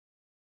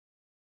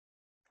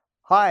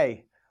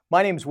Hi,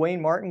 my name's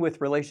Wayne Martin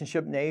with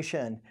Relationship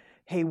Nation.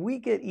 Hey, we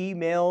get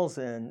emails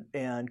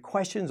and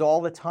questions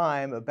all the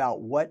time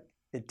about what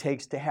it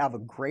takes to have a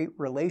great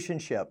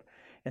relationship.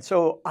 And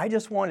so I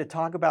just want to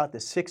talk about the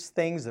 6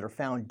 things that are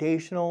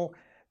foundational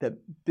that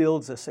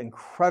builds this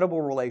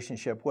incredible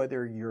relationship,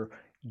 whether you're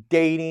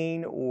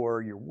dating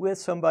or you're with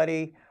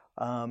somebody.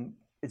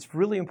 It's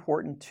really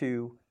important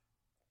to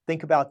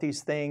think about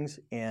these things,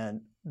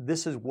 and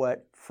this is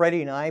what Freddie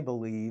and I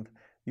believe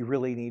you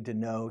really need to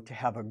know to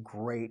have a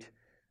great,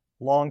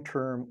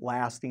 long-term,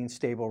 lasting,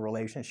 stable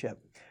relationship.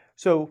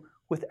 So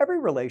with every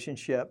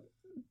relationship,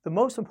 the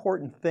most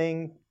important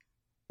thing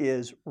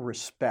is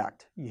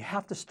respect. You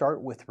have to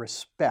start with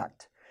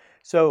respect.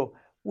 So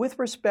with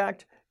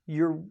respect,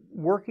 you're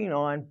working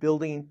on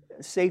building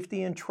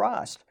safety and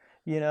trust.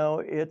 You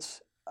know,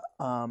 it's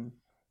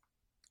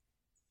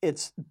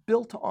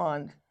built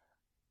on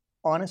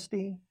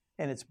honesty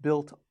and it's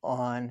built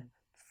on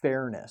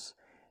fairness.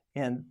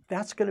 And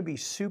that's going to be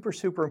super,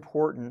 super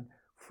important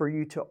for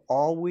you to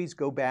always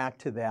go back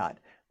to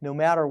that, no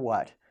matter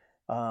what.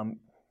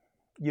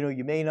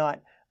 You may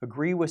not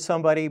agree with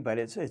somebody, but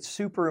it's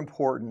super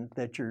important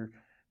that you're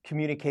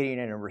communicating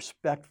in a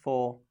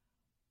respectful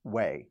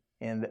way.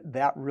 And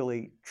that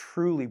really,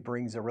 truly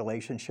brings a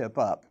relationship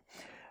up.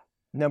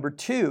 Number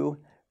 2,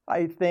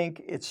 I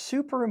think it's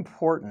super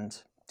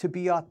important to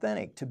be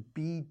authentic, to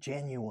be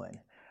genuine,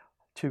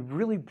 to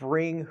really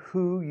bring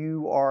who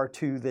you are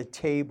to the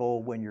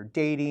table when you're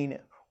dating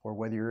or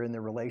whether you're in the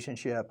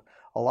relationship.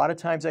 A lot of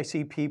times I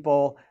see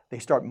people, they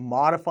start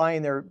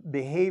modifying their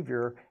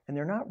behavior and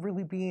they're not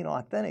really being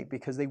authentic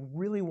because they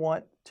really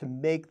want to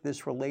make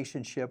this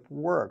relationship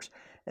work.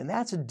 And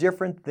that's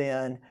different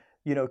than,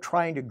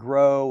 trying to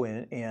grow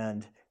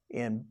and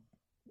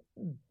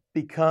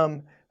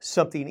become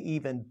something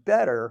even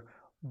better.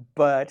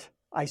 But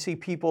I see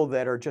people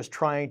that are just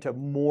trying to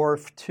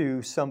morph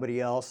to somebody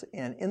else,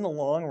 and in the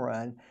long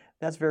run,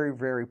 that's very,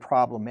 very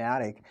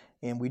problematic,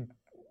 and we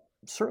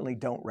certainly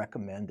don't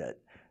recommend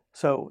it.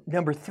 So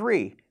number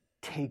 3,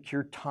 take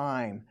your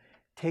time.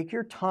 Take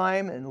your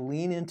time and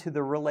lean into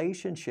the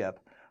relationship.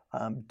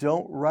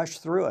 Don't rush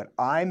through it.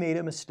 I made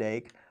a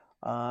mistake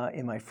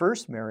in my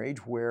first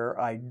marriage where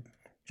I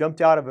jumped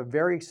out of a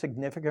very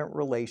significant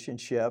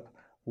relationship,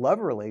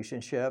 love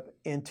relationship,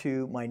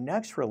 into my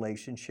next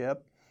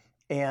relationship.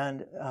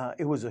 And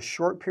it was a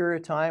short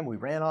period of time. We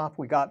ran off,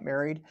 we got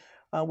married.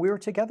 We were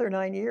together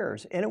 9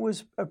 years, and it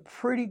was a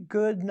pretty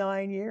good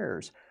 9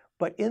 years.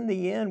 But in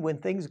the end, when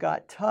things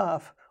got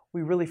tough,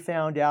 we really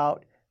found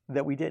out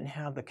that we didn't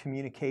have the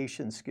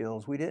communication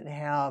skills. We didn't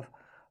have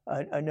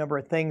a number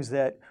of things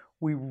that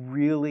we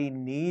really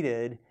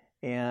needed,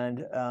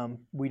 and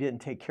we didn't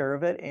take care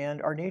of it,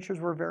 and our natures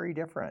were very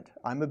different.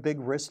 I'm a big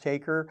risk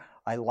taker.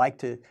 I like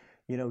to,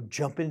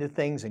 jump into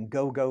things and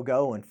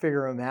go, and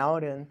figure them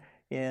out. And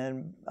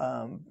in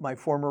my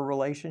former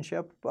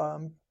relationship,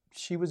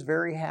 she was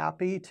very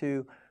happy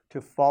to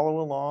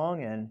follow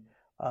along, and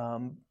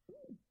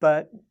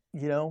but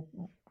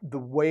the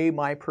way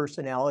my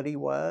personality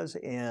was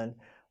and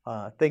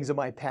things of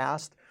my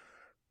past,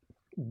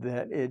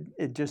 that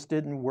it just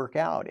didn't work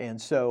out. And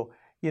so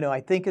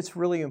I think it's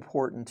really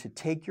important to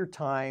take your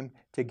time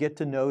to get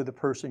to know the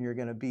person you're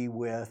going to be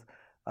with.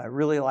 I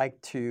really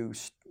like to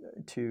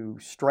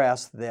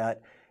stress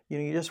that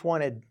you just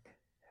want to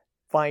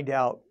find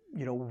out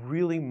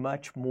really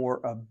much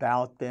more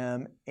about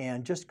them,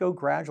 and just go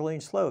gradually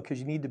and slow, because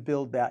you need to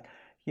build that,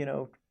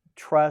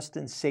 trust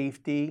and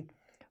safety,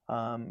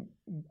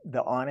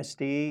 the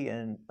honesty,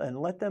 and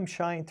let them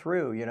shine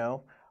through.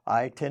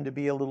 I tend to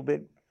be a little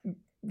bit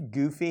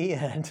goofy,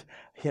 and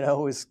it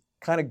was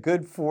kind of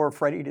good for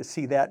Freddie to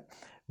see that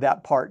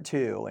part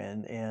too.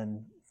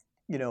 And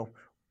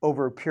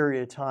over a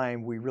period of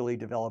time, we really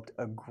developed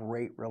a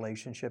great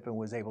relationship and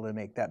was able to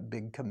make that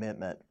big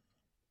commitment.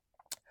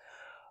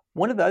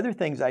 One of the other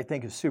things I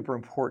think is super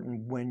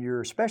important when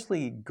you're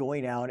especially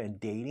going out and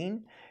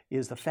dating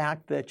is the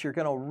fact that you're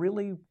going to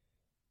really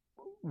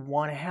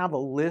want to have a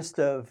list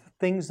of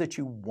things that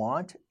you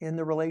want in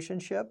the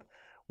relationship,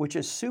 which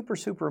is super,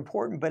 super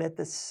important. But at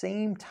the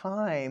same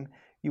time,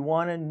 you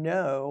want to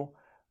know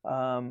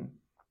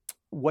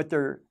what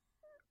their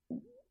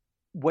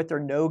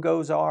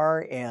no-goes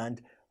are, and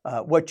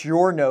what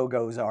your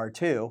no-goes are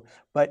too.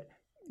 But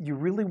you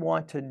really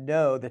want to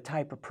know the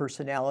type of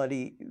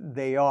personality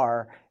they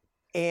are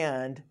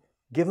and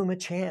give them a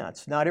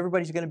chance. Not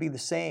everybody's going to be the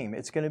same.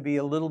 It's going to be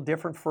a little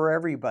different for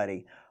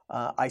everybody.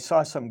 I've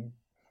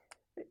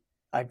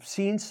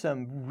seen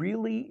some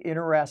really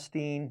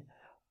interesting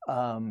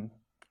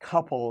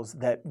couples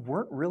that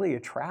weren't really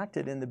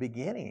attracted in the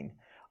beginning.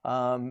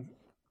 I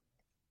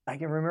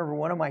can remember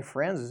one of my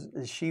friends,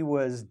 she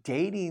was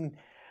dating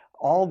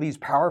all these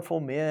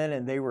powerful men,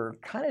 and they were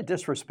kind of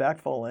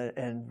disrespectful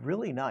and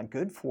really not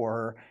good for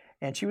her.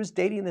 And she was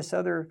dating this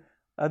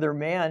other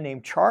man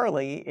named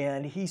Charlie,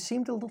 and he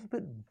seemed a little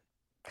bit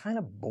kind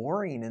of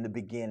boring in the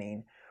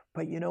beginning.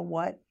 But you know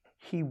what?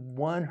 He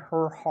won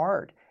her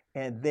heart,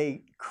 and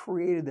they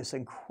created this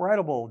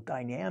incredible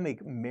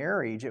dynamic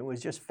marriage. It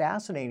was just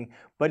fascinating.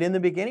 But in the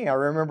beginning, I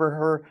remember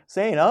her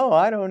saying, "Oh,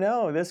 I don't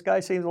know, this guy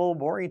seems a little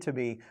boring to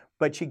me."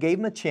 But she gave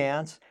him a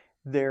chance.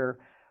 Their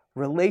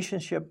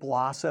relationship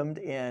blossomed,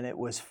 and it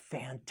was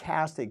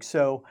fantastic.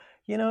 So,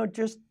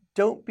 just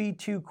don't be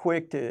too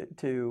quick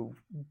to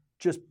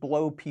just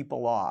blow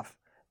people off.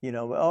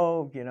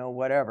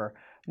 Whatever.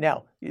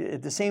 Now,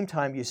 at the same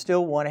time, you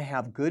still want to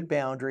have good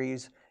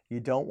boundaries. You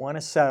don't want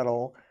to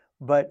settle,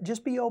 but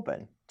just be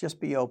open. Just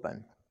be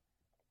open.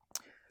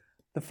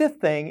 The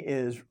fifth thing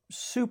is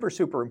super,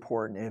 super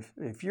important.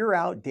 If you're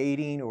out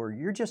dating or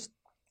you're just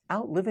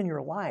out living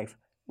your life,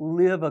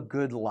 live a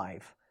good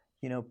life.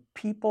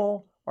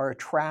 People are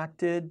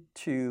attracted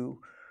to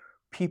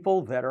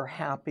people that are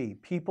happy,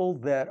 people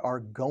that are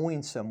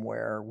going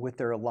somewhere with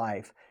their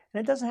life. And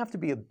it doesn't have to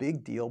be a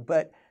big deal,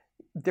 but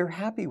they're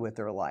happy with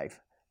their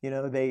life.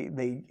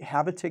 They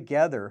have it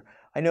together.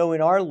 I know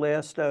in our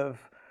list of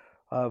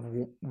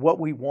what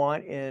we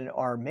want in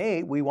our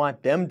mate, we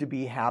want them to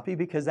be happy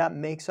because that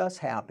makes us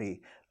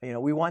happy.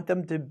 We want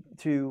them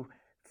to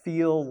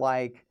feel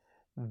like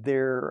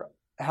they're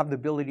have the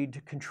ability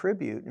to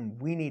contribute, and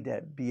we need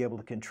to be able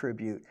to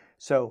contribute.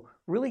 So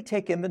really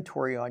take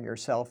inventory on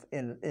yourself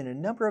in a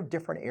number of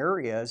different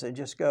areas and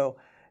just go,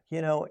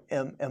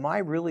 am I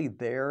really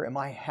there? Am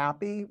I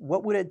happy?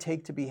 What would it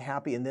take to be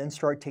happy? And then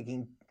start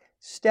taking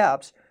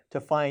steps to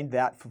find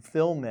that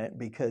fulfillment,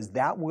 because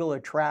that will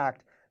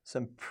attract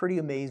some pretty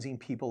amazing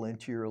people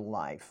into your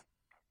life.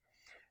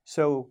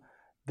 So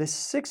the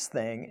sixth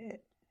thing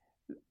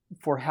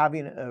for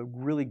having a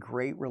really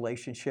great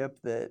relationship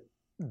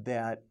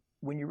that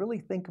when you really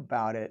think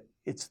about it,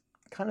 it's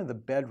kind of the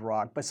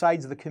bedrock,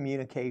 besides the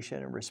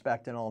communication and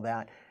respect and all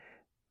that.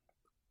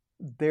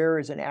 There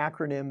is an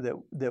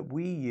acronym that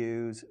we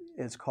use.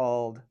 It's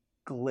called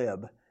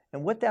GLIB.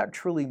 And what that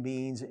truly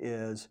means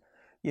is,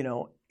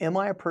 am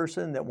I a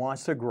person that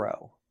wants to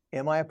grow?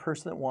 Am I a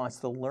person that wants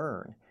to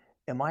learn?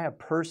 Am I a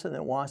person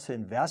that wants to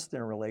invest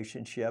in a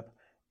relationship?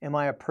 Am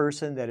I a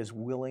person that is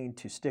willing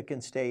to stick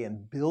and stay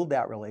and build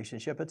that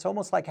relationship? It's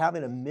almost like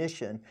having a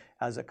mission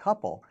as a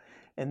couple.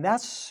 And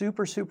that's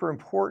super, super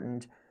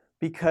important,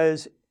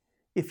 because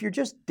if you're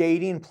just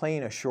dating,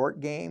 playing a short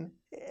game,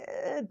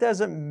 it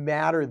doesn't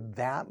matter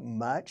that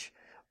much.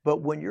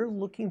 But when you're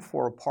looking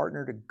for a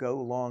partner to go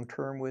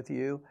long-term with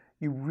you,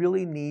 you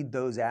really need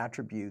those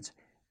attributes.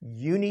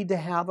 You need to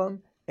have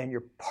them, and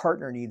your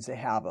partner needs to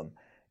have them.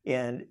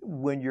 And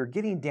when you're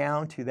getting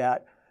down to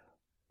that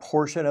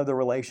portion of the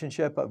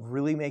relationship of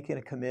really making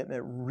a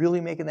commitment, really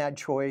making that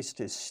choice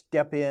to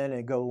step in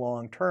and go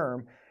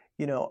long-term,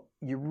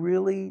 you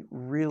really,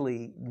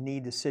 really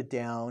need to sit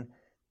down,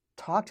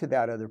 talk to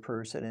that other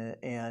person,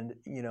 and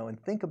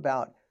think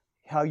about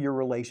how your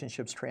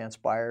relationship's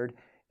transpired,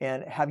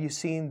 and have you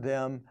seen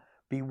them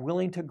be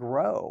willing to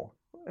grow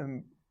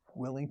and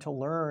willing to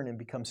learn and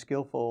become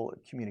skillful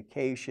at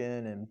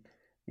communication and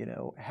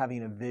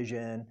having a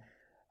vision.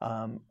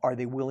 Are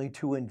they willing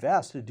to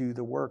invest to do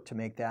the work to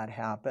make that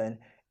happen?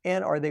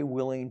 And are they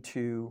willing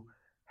to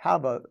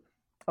have a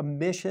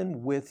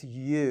mission with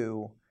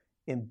you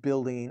in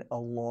building a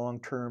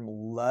long-term,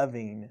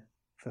 loving,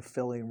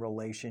 fulfilling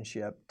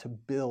relationship to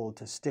build,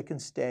 to stick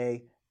and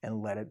stay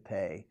and let it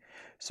pay?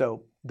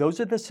 So those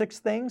are the 6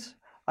 things.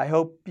 I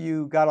hope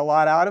you got a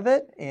lot out of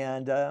it,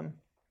 and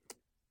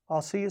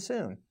I'll see you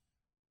soon.